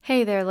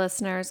Hey there,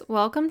 listeners.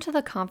 Welcome to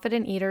the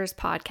Confident Eaters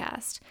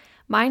podcast.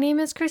 My name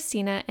is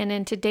Christina, and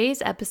in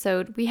today's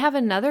episode, we have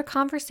another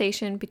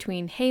conversation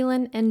between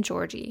Haylin and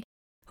Georgie,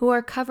 who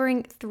are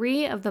covering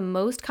 3 of the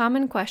most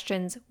common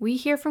questions we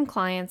hear from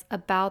clients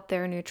about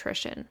their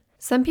nutrition.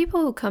 Some people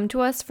who come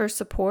to us for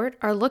support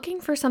are looking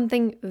for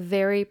something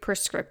very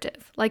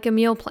prescriptive, like a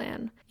meal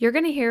plan. You're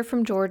going to hear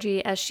from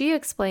Georgie as she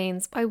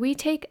explains why we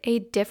take a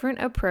different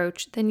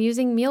approach than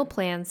using meal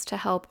plans to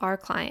help our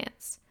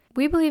clients.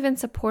 We believe in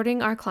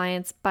supporting our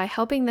clients by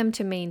helping them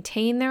to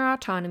maintain their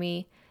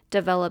autonomy,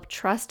 develop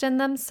trust in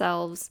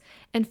themselves,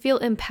 and feel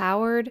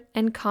empowered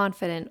and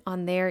confident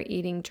on their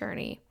eating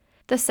journey.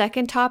 The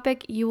second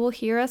topic you will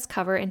hear us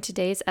cover in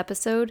today's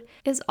episode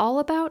is all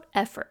about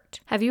effort.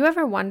 Have you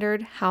ever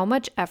wondered how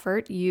much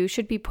effort you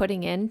should be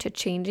putting into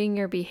changing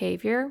your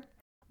behavior?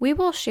 We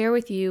will share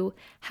with you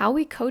how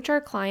we coach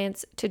our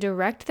clients to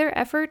direct their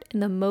effort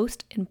in the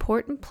most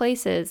important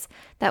places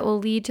that will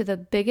lead to the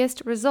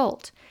biggest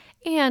result,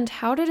 and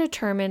how to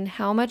determine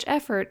how much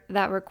effort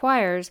that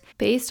requires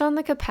based on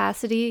the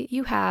capacity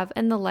you have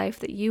and the life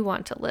that you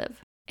want to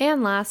live.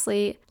 And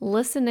lastly,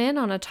 listen in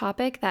on a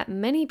topic that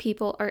many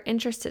people are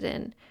interested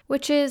in,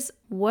 which is,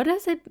 what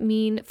does it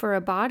mean for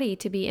a body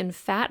to be in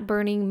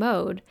fat-burning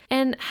mode,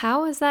 and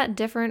how is that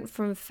different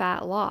from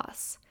fat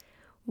loss?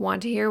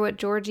 Want to hear what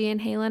Georgie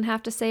and Haylin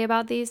have to say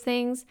about these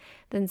things?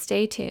 Then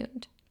stay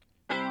tuned.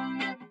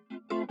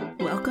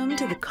 Welcome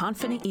to the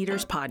Confident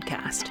Eaters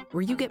podcast,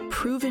 where you get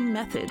proven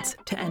methods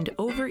to end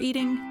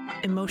overeating,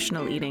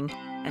 emotional eating,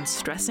 and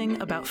stressing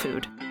about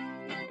food.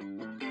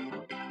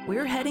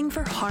 We're heading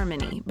for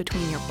harmony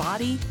between your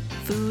body,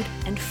 food,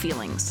 and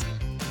feelings.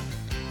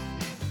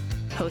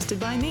 Hosted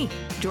by me,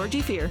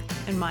 Georgie Fear,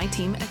 and my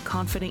team at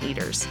Confident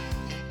Eaters.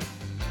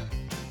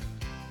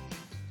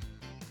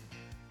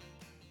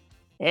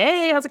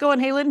 Hey, how's it going,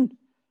 Haylin?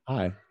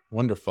 Hi,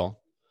 wonderful.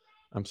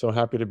 I'm so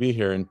happy to be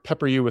here and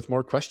pepper you with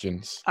more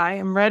questions. I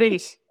am ready.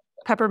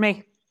 Pepper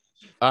me.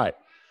 All right,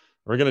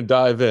 we're going to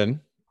dive in.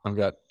 I've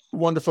got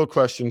wonderful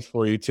questions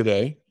for you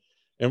today.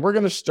 And we're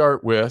going to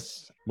start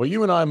with what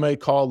you and I may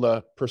call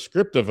the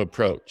prescriptive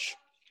approach.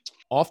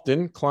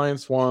 Often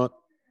clients want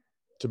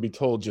to be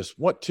told just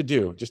what to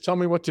do. Just tell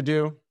me what to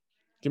do.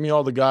 Give me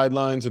all the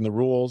guidelines and the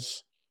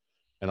rules,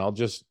 and I'll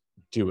just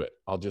do it.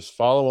 I'll just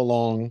follow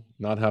along,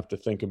 not have to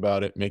think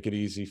about it, make it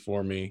easy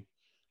for me.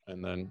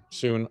 And then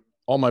soon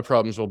all my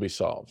problems will be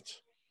solved.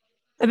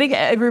 I think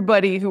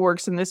everybody who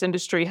works in this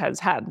industry has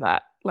had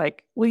that.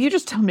 Like, will you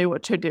just tell me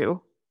what to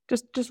do?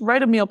 Just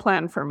write a meal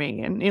plan for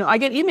me. And, I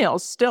get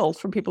emails still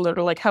from people that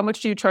are like, how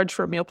much do you charge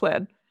for a meal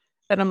plan?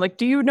 And I'm like,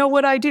 do you know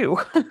what I do?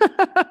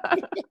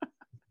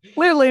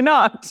 Clearly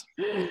not.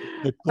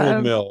 The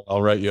cold mill,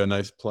 I'll write you a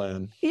nice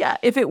plan. Yeah,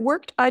 if it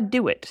worked, I'd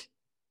do it.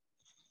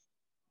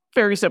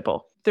 Very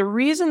simple. The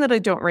reason that I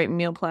don't write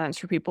meal plans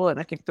for people, and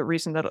I think the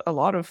reason that a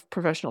lot of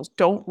professionals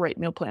don't write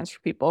meal plans for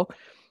people,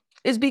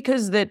 is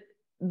because that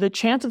the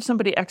chance of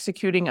somebody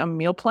executing a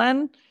meal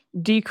plan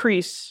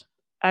decrease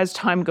as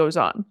time goes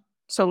on.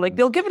 So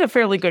they'll give it a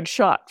fairly good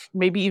shot,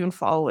 maybe even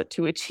follow it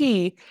to a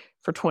T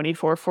for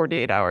 24,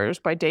 48 hours.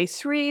 By day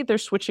 3, they're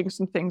switching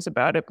some things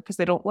about it because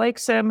they don't like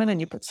salmon and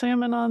you put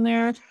salmon on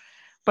there.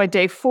 By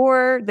day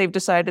 4, they've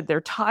decided they're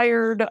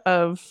tired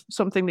of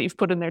something that you've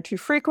put in there too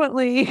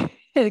frequently.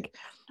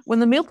 When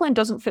the meal plan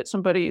doesn't fit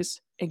somebody's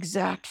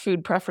exact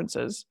food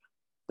preferences,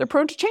 they're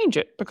prone to change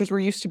it because we're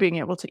used to being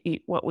able to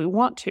eat what we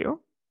want to.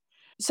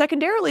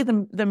 Secondarily,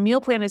 the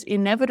meal plan is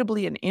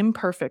inevitably an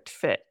imperfect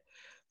fit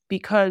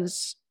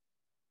because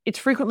it's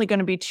frequently going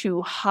to be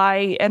too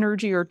high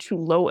energy or too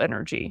low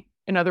energy.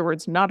 In other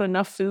words, not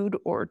enough food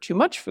or too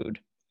much food.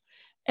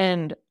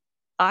 And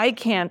I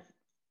can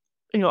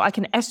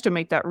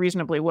estimate that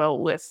reasonably well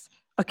with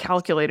a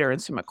calculator and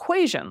some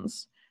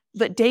equations.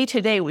 But day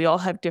to day, we all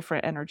have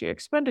different energy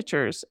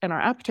expenditures and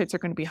our appetites are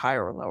going to be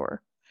higher or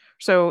lower.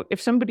 So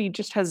if somebody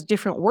just has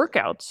different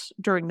workouts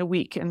during the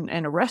week and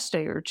a rest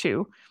day or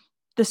two,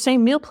 the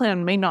same meal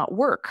plan may not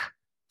work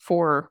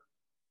for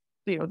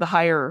the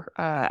higher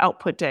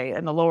output day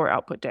and the lower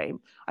output day.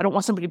 I don't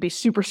want somebody to be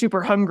super,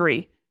 super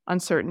hungry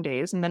on certain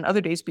days and then other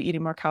days be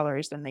eating more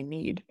calories than they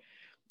need.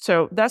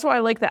 So that's why I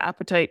like the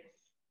appetite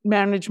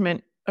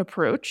management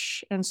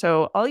approach. And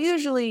so I'll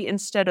usually,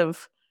 instead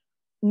of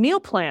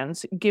meal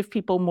plans, give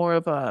people more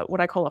of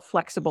what I call a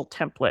flexible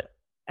template.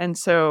 And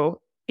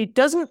so it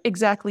doesn't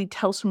exactly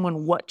tell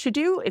someone what to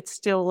do. It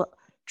still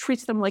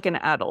treats them like an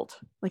adult.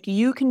 Like,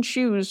 you can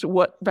choose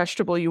what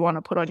vegetable you want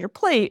to put on your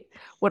plate.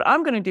 What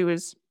I'm going to do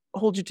is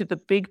hold you to the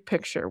big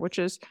picture, which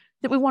is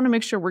that we want to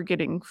make sure we're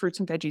getting fruits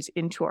and veggies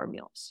into our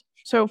meals.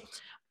 So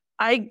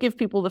I give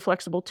people the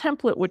flexible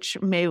template, which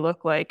may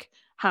look like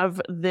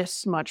have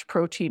this much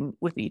protein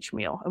with each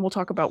meal. And we'll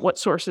talk about what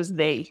sources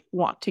they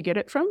want to get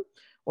it from,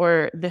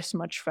 or this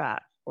much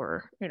fat,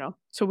 or,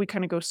 so we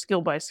kind of go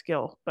skill by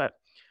skill. But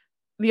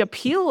the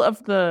appeal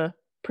of the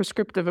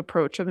prescriptive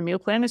approach of the meal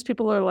plan is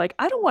people are like,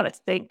 I don't want to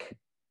think.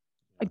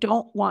 I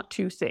don't want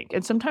to think.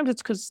 And sometimes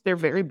it's because they're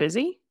very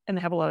busy and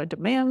they have a lot of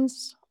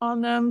demands on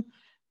them.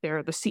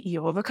 They're the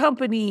CEO of a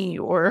company,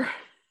 or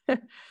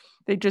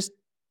They just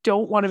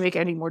don't want to make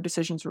any more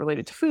decisions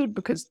related to food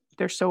because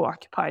they're so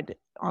occupied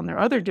on their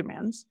other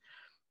demands.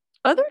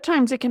 Other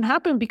times it can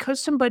happen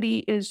because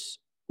somebody is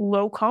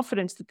low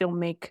confidence that they'll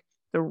make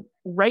the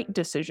right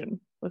decision,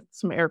 with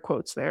some air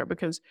quotes there,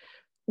 because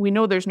we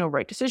know there's no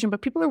right decision,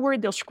 but people are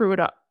worried they'll screw it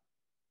up.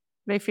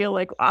 They feel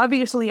like,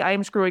 obviously I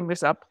am screwing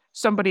this up.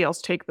 Somebody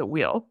else take the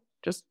wheel.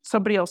 Just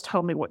somebody else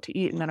tell me what to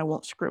eat and then I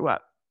won't screw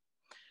up.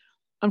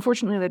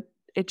 Unfortunately, that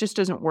it just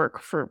doesn't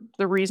work for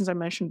the reasons I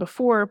mentioned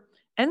before.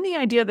 And the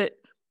idea that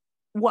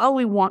while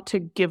we want to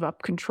give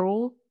up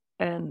control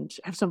and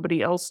have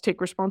somebody else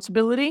take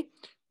responsibility,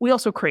 we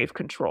also crave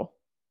control.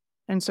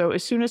 And so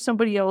as soon as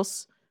somebody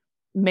else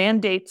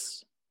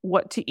mandates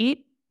what to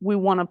eat, we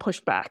want to push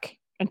back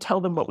and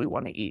tell them what we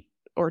want to eat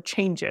or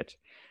change it.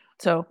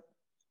 So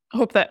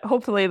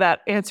hopefully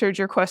that answered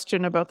your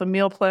question about the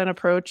meal plan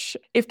approach.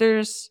 If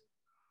there's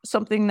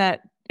something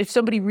that, if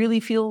somebody really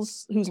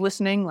feels, who's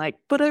listening, like,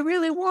 but I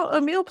really want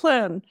a meal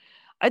plan,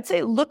 I'd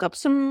say look up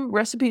some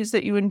recipes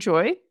that you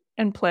enjoy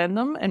and plan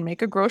them and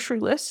make a grocery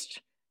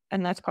list.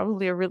 And that's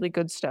probably a really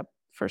good step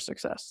for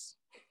success.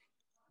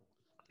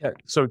 Yeah.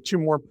 So 2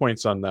 more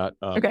points on that.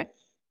 Okay.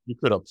 You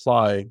could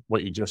apply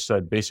what you just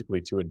said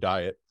basically to a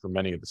diet for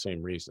many of the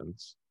same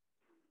reasons,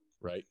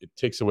 right? It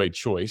takes away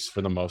choice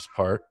for the most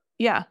part.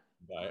 Yeah.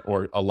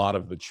 Or a lot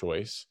of the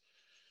choice.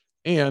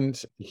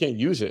 And you can't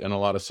use it in a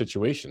lot of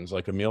situations,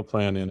 like a meal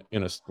plan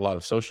in a lot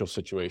of social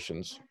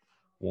situations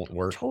won't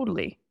work.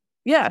 Totally.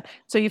 Yeah.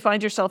 So you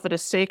find yourself at a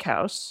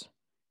steakhouse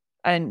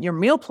and your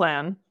meal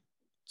plan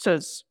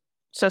says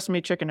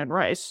sesame chicken and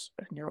rice.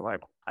 And you're like,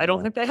 I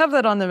don't think they have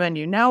that on the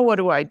menu. Now what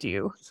do I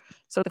do?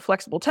 So the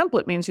flexible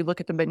template means you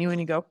look at the menu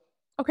and you go,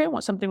 okay, I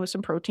want something with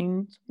some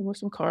protein, something with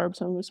some carbs,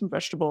 something with some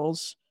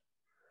vegetables.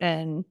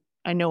 And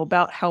I know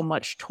about how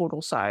much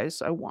total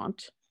size I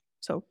want.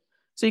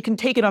 So you can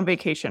take it on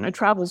vacation. It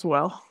travels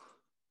well.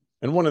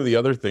 And one of the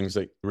other things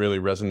that really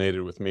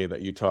resonated with me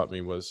that you taught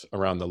me was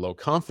around the low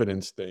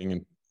confidence thing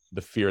and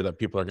the fear that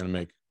people are going to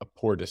make a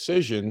poor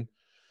decision,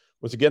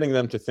 was getting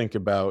them to think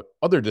about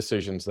other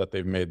decisions that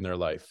they've made in their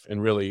life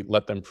and really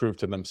let them prove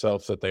to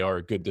themselves that they are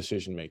a good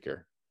decision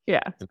maker.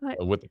 Yeah.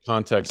 So with the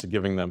context of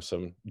giving them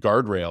some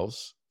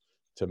guardrails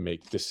to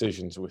make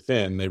decisions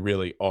within, they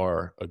really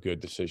are a good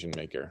decision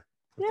maker.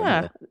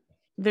 Yeah.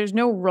 There's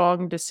no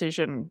wrong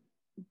decision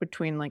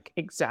between like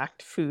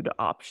exact food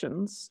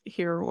options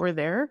here or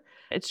there.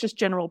 It's just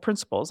general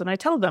principles. And I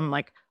tell them,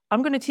 like,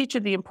 I'm going to teach you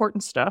the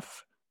important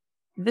stuff.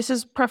 This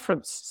is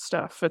preference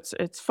stuff.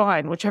 It's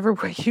fine, whichever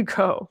way you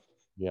go.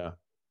 Yeah,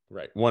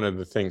 right. One of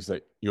the things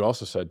that you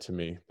also said to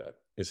me that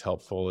is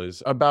helpful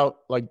is about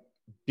like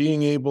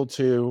being able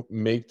to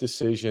make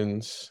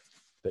decisions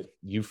that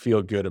you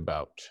feel good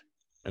about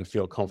and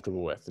feel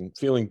comfortable with, and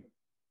feeling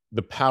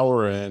the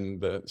power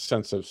and the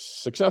sense of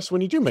success when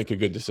you do make a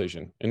good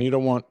decision, and you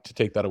don't want to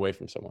take that away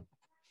from someone.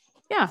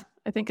 Yeah,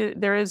 I think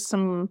there is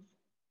something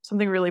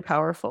really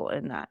powerful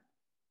in that,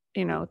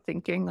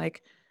 thinking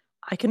like,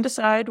 I can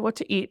decide what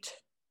to eat.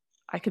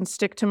 I can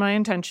stick to my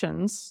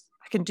intentions.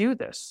 I can do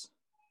this.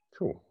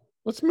 Cool.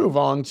 Let's move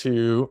on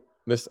to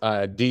this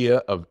idea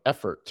of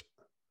effort.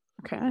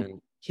 Okay.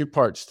 And 2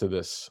 parts to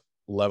this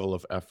level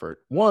of effort.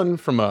 One,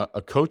 from a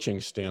coaching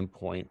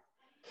standpoint,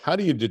 how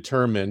do you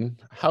determine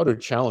how to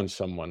challenge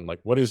someone? Like,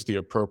 what is the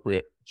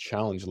appropriate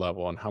challenge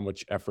level and how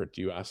much effort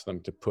do you ask them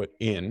to put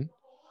in?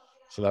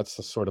 So that's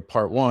the sort of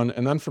part one.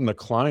 And then from the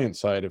client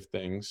side of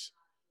things,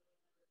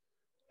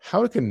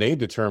 how can they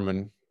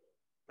determine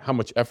how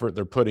much effort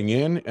they're putting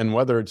in and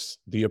whether it's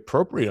the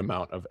appropriate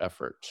amount of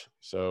effort?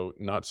 So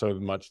not so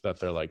much that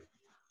they're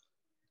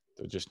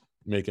just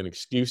making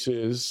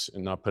excuses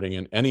and not putting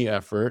in any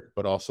effort,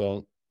 but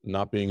also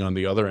not being on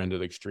the other end of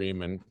the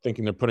extreme and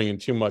thinking they're putting in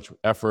too much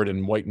effort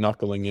and white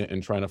knuckling it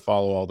and trying to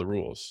follow all the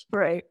rules.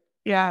 Right.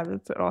 Yeah,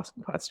 that's an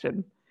awesome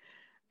question.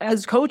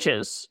 As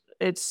coaches,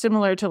 it's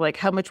similar to like,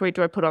 how much weight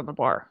do I put on the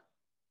bar?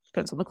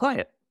 Depends on the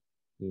client.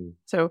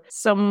 So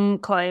some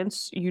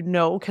clients,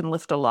 can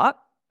lift a lot.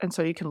 And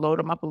so you can load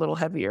them up a little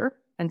heavier.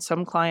 And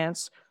some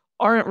clients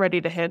aren't ready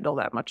to handle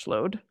that much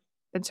load.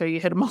 And so you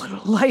hit them a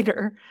little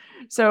lighter.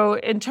 So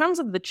in terms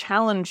of the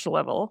challenge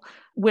level,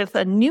 with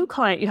a new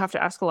client, you have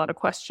to ask a lot of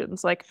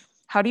questions. Like,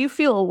 how do you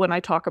feel when I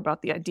talk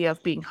about the idea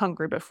of being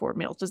hungry before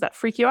meals? Does that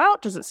freak you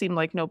out? Does it seem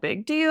like no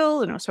big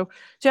deal? So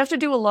you have to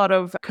do a lot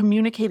of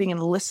communicating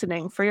and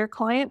listening for your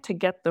client to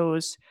get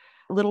those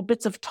little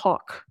bits of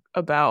talk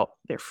about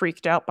they're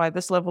freaked out by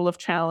this level of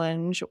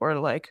challenge, or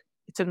like,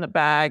 it's in the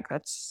bag.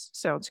 That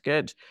sounds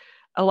good.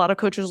 A lot of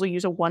coaches will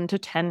use a 1 to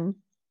 10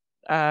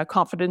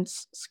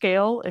 confidence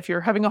scale. If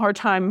you're having a hard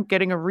time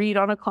getting a read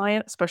on a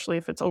client, especially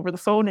if it's over the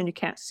phone and you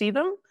can't see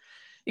them,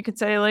 you could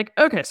say like,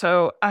 okay,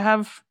 so I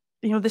have,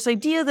 this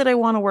idea that I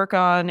want to work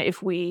on.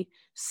 If we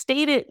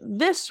state it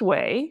this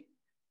way,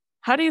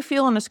 how do you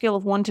feel on a scale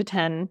of 1 to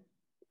 10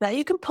 that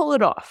you can pull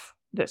it off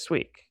this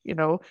week?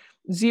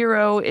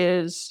 0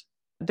 is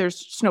there's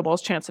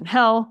snowball's chance in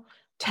hell.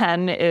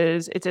 10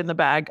 is it's in the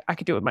bag. I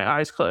could do it with my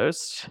eyes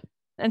closed,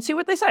 and see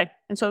what they say.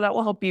 And so that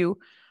will help you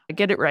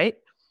get it right.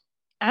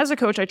 as a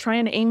coach, I try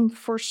and aim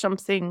for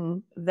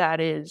something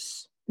that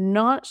is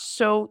not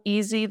so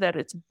easy that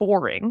it's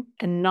boring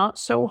and not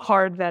so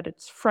hard that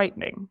it's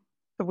frightening.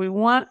 So we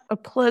want a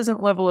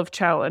pleasant level of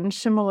challenge,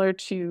 similar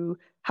to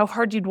how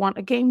hard you'd want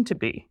a game to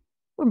be.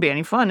 Wouldn't be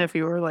any fun if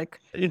you were like,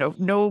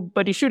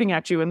 nobody shooting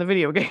at you in the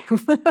video game.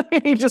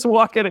 You just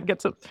walk in and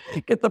get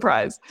the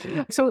prize.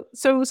 So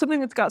something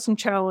that's got some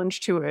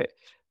challenge to it,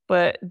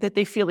 but that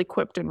they feel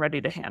equipped and ready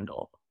to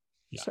handle.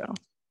 Yeah. So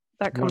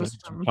that You want comes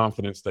to have from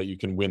confidence that you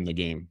can win the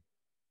game.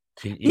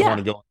 You want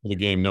to go into the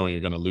game knowing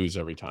you're going to lose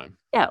every time.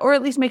 Yeah, or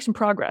at least make some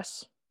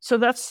progress. So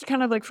that's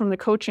kind of like from the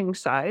coaching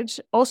side.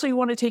 Also, you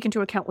want to take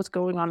into account what's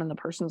going on in the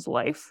person's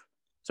life.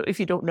 So if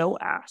you don't know,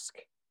 ask.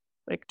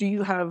 Like, do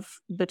you have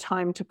the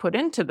time to put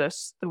into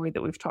this the way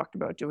that we've talked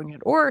about doing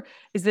it? Or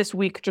is this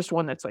week just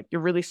one that's like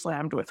you're really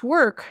slammed with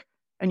work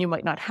and you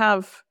might not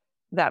have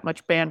that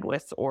much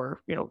bandwidth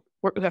or,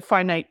 that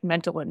finite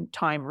mental and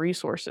time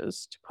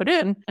resources to put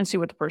in, and see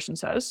what the person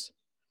says.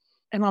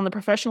 And on the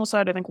professional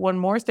side, I think one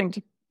more thing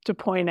to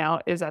point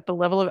out is that the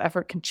level of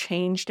effort can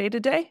change day to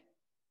day.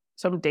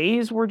 Some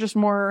days we're just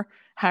more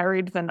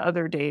harried than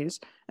other days.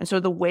 And so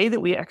the way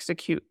that we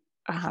execute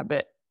a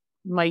habit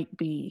might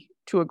be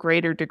to a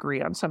greater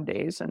degree on some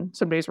days. And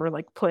some days we're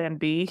like plan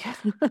B.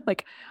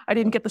 Like I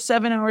didn't get the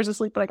 7 hours of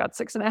sleep, but I got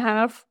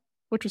 6.5,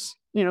 which was,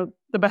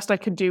 the best I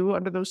could do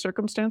under those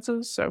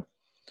circumstances. So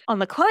on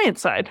the client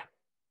side,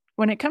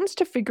 when it comes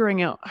to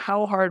figuring out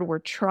how hard we're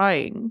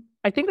trying,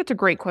 I think that's a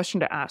great question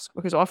to ask,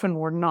 because often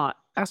we're not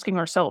asking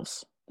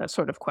ourselves that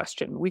sort of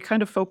question. We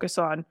kind of focus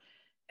on,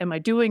 am I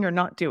doing or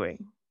not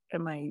doing?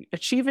 Am I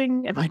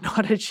achieving? Am I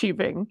not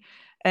achieving?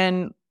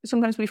 And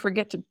sometimes we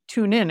forget to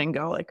tune in and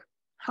go like,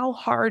 how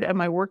hard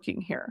am I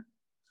working here?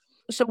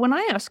 So when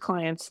I ask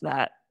clients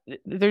that,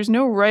 there's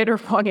no right or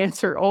wrong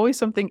answer. Always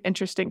something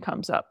interesting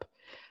comes up.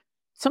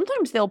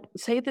 Sometimes they'll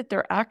say that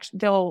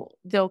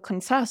they'll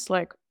confess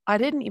like, I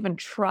didn't even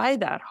try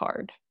that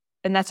hard.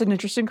 And that's an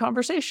interesting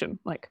conversation.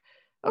 Like,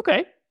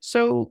 okay,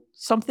 so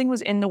something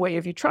was in the way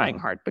of you trying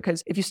hard,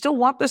 because if you still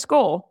want this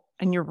goal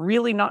and you're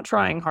really not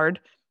trying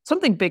hard,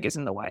 something big is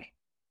in the way.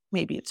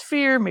 Maybe it's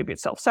fear, maybe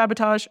it's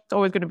self-sabotage. It's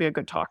always going to be a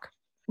good talk.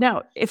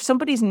 Now, if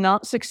somebody's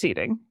not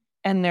succeeding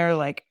and they're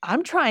like,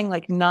 I'm trying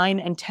like 9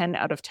 and 10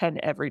 out of 10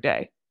 every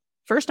day.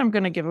 First, I'm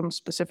going to give them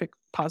specific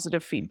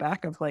positive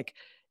feedback of like,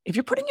 if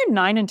you're putting your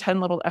 9 and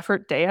 10 level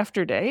effort day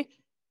after day,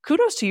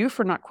 kudos to you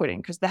for not quitting,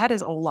 because that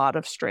is a lot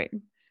of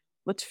strain.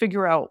 Let's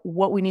figure out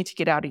what we need to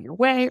get out of your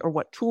way, or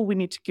what tool we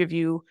need to give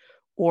you,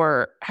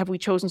 or have we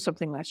chosen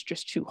something that's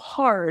just too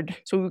hard?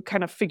 So we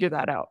kind of figure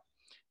that out.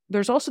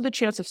 There's also the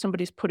chance if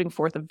somebody's putting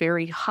forth a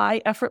very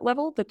high effort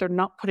level that they're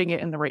not putting it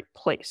in the right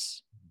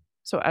place.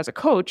 So as a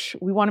coach,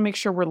 we want to make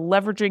sure we're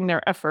leveraging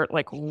their effort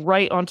like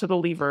right onto the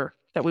lever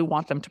that we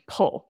want them to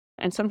pull.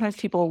 And sometimes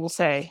people will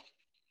say,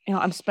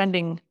 I'm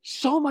spending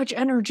so much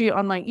energy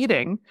on my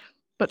eating,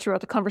 but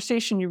throughout the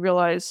conversation, you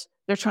realize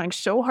they're trying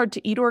so hard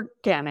to eat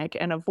organic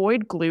and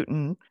avoid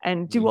gluten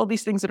and do all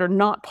these things that are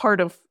not part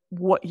of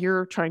what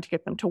you're trying to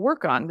get them to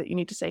work on, that you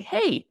need to say,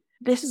 hey,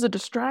 this is a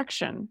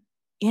distraction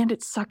and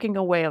it's sucking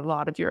away a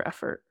lot of your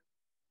effort.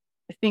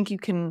 I think you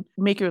can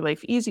make your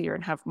life easier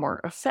and have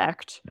more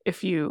effect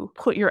if you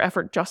put your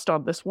effort just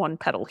on this one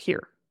pedal here.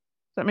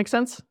 Does that make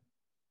sense?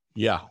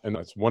 Yeah. And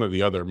that's one of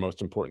the other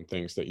most important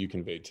things that you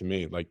conveyed to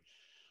me. Like,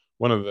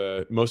 one of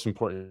the most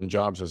important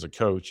jobs as a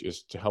coach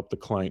is to help the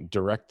client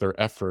direct their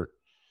effort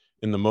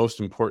in the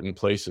most important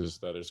places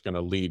that is going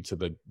to lead to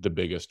the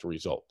biggest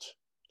result.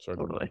 So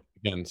Totally.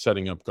 Again,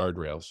 setting up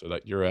guardrails so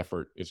that your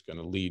effort is going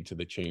to lead to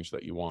the change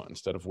that you want,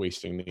 instead of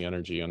wasting the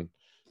energy on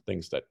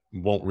things that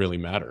won't really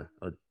matter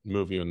or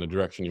move you in the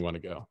direction you want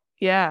to go.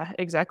 Yeah,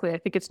 exactly. I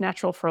think it's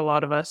natural for a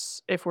lot of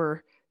us, if we're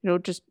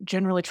just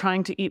generally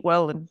trying to eat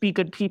well and be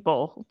good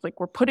people. Like,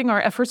 we're putting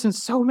our efforts in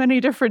so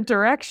many different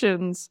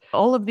directions,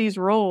 all of these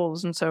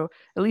roles. And so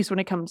at least when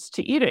it comes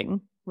to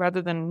eating,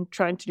 rather than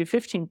trying to do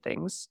 15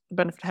 things, the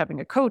benefit of having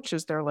a coach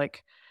is they're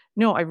like,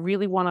 no, I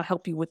really want to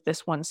help you with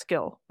this one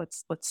skill.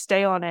 Let's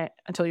stay on it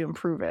until you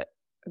improve it.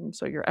 And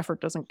so your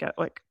effort doesn't get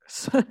like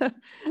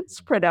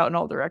spread out in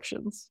all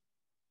directions.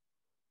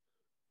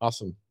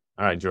 Awesome.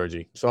 All right,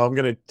 Georgie. So I'm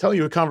going to tell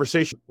you a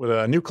conversation with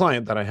a new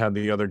client that I had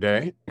the other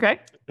day. Okay.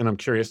 And I'm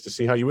curious to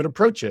see how you would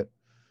approach it.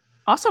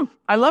 Awesome.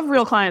 I love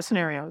real client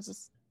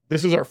scenarios.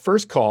 This is our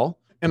first call,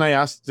 and I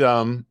asked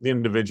the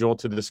individual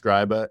to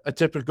describe a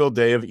typical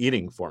day of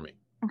eating for me.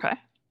 Okay.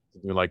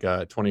 Do like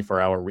a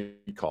 24-hour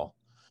recall.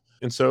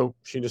 And so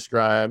she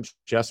described,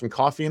 she has some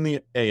coffee in the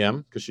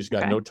AM because she's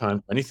got no time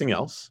for anything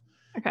else.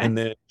 Okay. And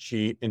then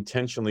she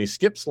intentionally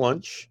skips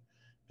lunch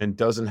and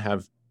doesn't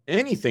have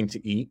anything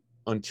to eat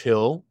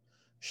until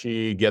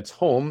she gets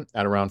home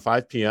at around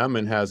 5 p.m.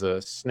 and has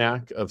a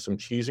snack of some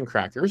cheese and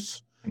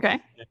crackers. Okay.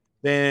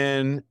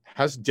 Then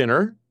has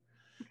dinner.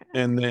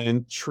 And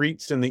then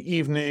treats in the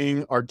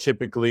evening are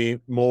typically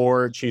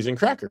more cheese and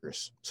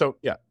crackers. So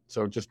yeah.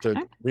 So just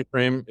to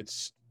reframe,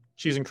 it's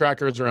cheese and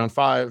crackers around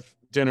 5,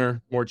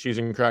 dinner, more cheese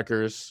and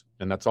crackers.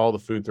 And that's all the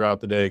food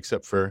throughout the day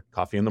except for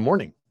coffee in the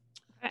morning.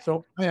 Okay.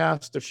 So I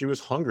asked if she was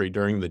hungry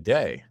during the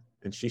day.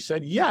 And she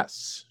said,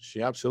 yes,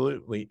 she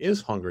absolutely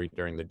is hungry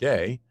during the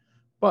day,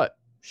 but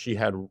she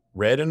had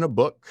read in a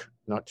book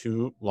not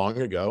too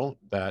long ago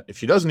that if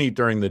she doesn't eat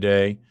during the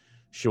day,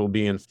 she will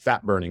be in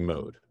fat burning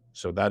mode.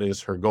 So that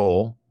is her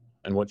goal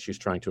and what she's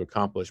trying to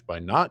accomplish by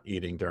not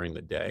eating during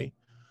the day,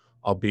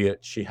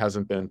 albeit she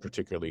hasn't been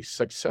particularly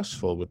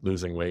successful with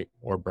losing weight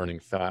or burning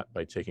fat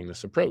by taking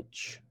this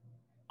approach.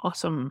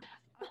 Awesome.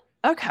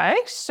 Okay,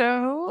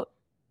 so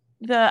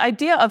the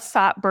idea of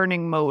fat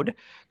burning mode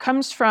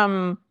comes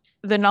from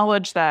the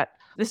knowledge that,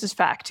 this is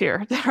fact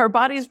here, that our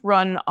bodies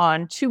run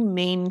on two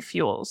main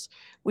fuels.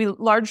 We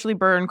largely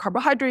burn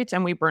carbohydrates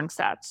and we burn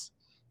fats.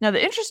 Now,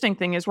 the interesting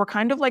thing is we're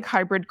kind of like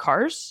hybrid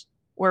cars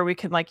where we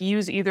can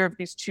use either of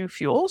these two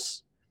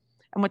fuels.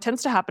 And what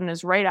tends to happen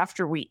is right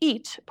after we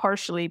eat,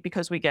 partially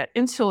because we get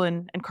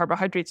insulin and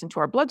carbohydrates into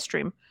our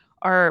bloodstream,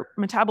 our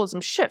metabolism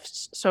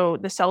shifts. So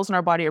the cells in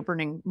our body are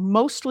burning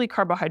mostly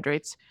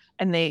carbohydrates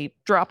and they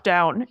drop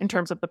down in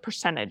terms of the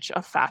percentage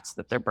of fats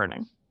that they're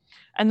burning.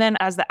 And then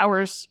as the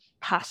hours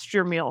past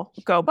your meal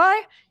go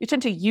by, you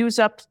tend to use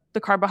up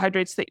the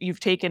carbohydrates that you've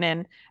taken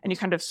in and you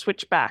kind of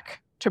switch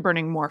back to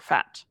burning more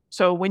fat.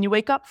 So when you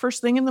wake up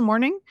first thing in the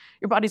morning,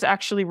 your body's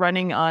actually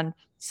running on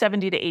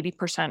 70 to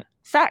 80%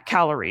 fat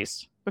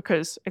calories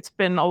because it's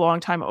been a long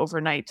time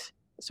overnight,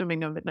 assuming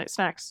no midnight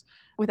snacks,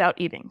 without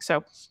eating.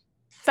 So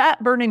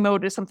fat burning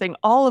mode is something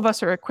all of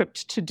us are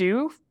equipped to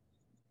do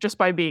just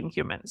by being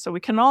human. So we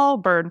can all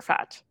burn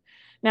fat.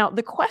 Now,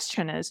 the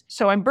question is,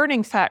 so I'm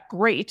burning fat,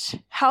 great.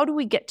 How do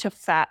we get to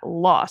fat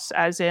loss,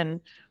 as in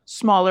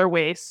smaller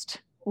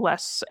waist,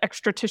 less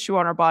extra tissue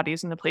on our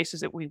bodies in the places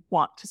that we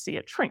want to see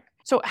it shrink?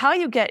 So how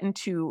you get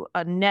into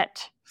a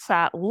net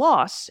fat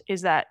loss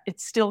is that it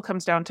still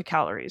comes down to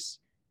calories.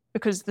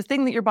 Because the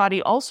thing that your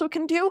body also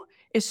can do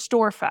is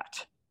store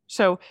fat.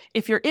 So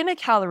if you're in a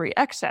calorie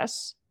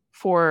excess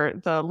for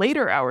the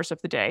later hours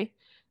of the day,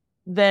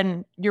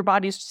 then your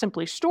body's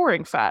simply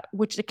storing fat,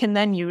 which it can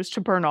then use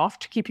to burn off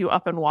to keep you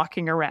up and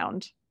walking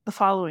around the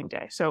following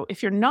day. So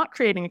if you're not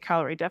creating a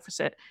calorie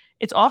deficit,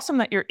 it's awesome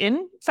that you're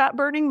in fat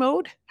burning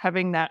mode.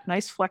 Having that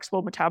nice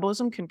flexible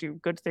metabolism can do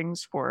good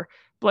things for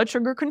blood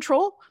sugar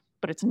control,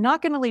 but it's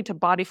not going to lead to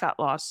body fat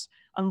loss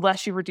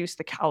unless you reduce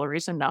the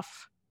calories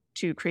enough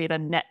to create a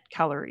net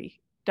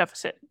calorie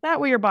deficit. That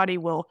way your body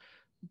will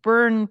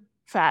burn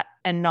fat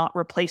and not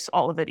replace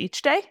all of it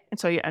each day. And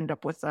so you end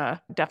up with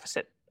a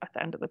deficit at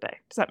the end of the day.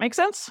 Does that make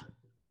sense?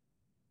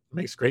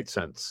 Makes great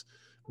sense.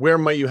 Where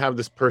might you have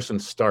this person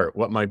start?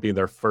 What might be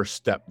their first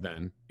step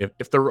then,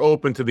 if they're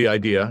open to the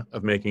idea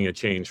of making a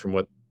change from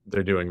what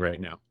they're doing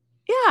right now?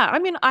 Yeah, I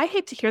mean, I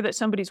hate to hear that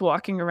somebody's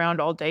walking around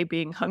all day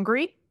being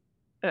hungry.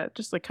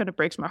 Just kind of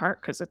breaks my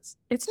heart because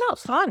it's not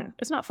fun.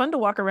 It's not fun to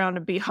walk around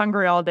and be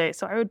hungry all day.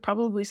 So I would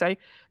probably say,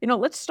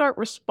 let's start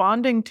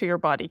responding to your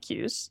body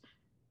cues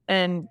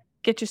and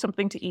get you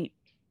something to eat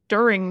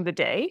during the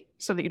day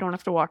so that you don't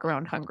have to walk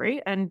around hungry,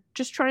 and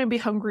just try and be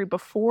hungry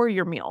before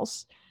your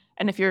meals.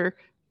 And if you're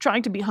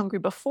trying to be hungry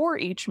before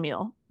each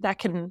meal, that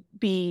can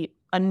be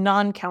a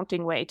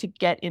non-counting way to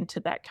get into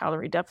that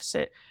calorie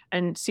deficit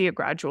and see a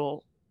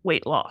gradual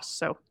weight loss.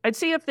 So I'd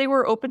see if they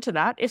were open to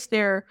that. If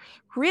they're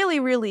really,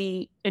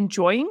 really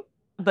enjoying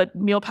the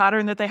meal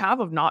pattern that they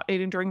have of not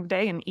eating during the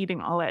day and eating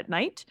all at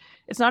night,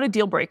 it's not a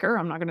deal breaker.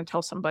 I'm not going to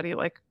tell somebody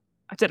I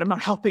said, I'm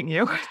not helping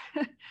you.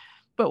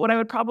 But what I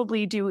would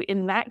probably do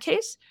in that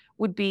case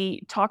would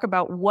be talk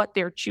about what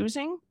they're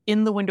choosing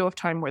in the window of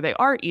time where they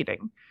are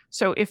eating.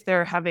 So if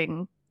they're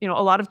having, a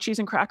lot of cheese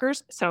and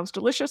crackers, it sounds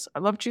delicious. I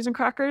love cheese and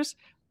crackers,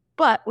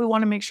 but we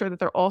want to make sure that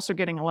they're also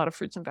getting a lot of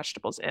fruits and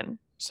vegetables in.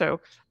 So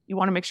you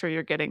want to make sure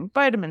you're getting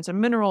vitamins and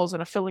minerals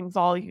and a filling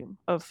volume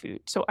of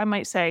food. So I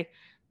might say,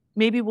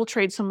 maybe we'll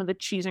trade some of the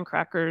cheese and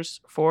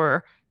crackers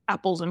for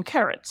apples and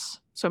carrots.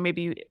 So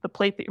maybe the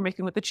plate that you're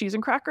making with the cheese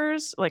and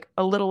crackers,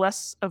 a little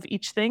less of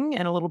each thing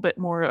and a little bit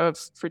more of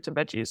fruits and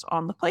veggies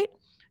on the plate,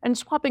 and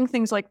swapping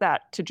things like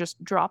that to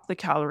just drop the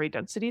calorie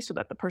density so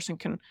that the person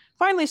can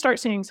finally start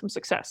seeing some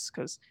success.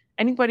 Because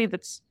anybody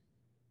that's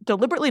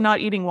deliberately not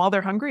eating while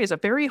they're hungry is a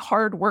very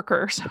hard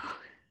worker. So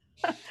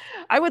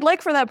I would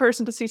like for that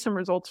person to see some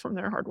results from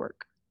their hard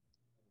work.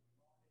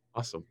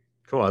 Awesome.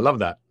 Cool. I love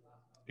that.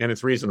 And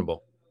it's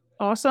reasonable.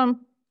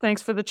 Awesome.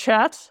 Thanks for the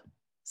chat.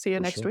 See you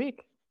next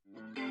week.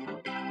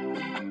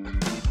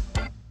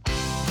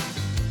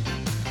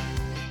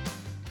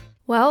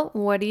 Well,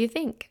 what do you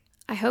think?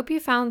 I hope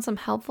you found some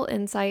helpful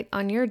insight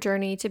on your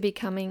journey to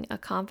becoming a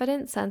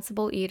confident,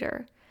 sensible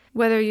eater.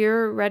 Whether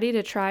you're ready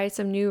to try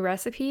some new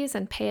recipes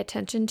and pay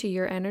attention to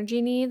your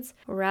energy needs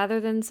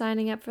rather than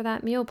signing up for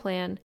that meal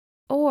plan,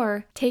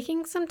 or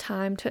taking some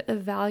time to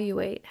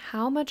evaluate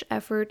how much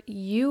effort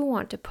you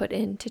want to put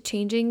into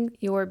changing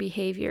your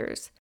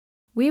behaviors.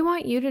 We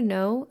want you to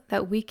know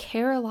that we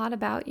care a lot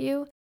about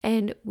you,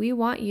 and we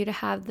want you to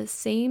have the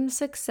same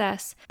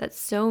success that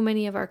so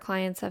many of our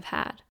clients have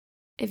had.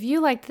 If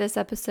you liked this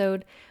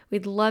episode,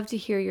 we'd love to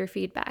hear your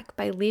feedback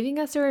by leaving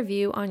us a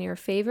review on your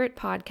favorite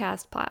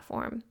podcast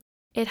platform.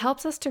 It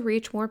helps us to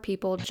reach more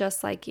people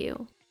just like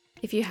you.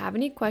 If you have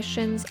any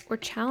questions or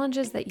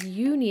challenges that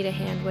you need a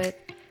hand with,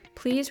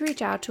 please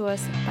reach out to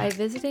us by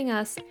visiting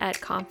us at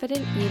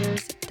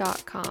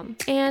confidenteaters.com.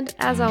 And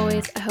as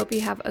always, I hope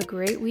you have a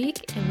great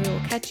week, and we will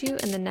catch you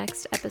in the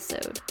next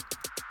episode.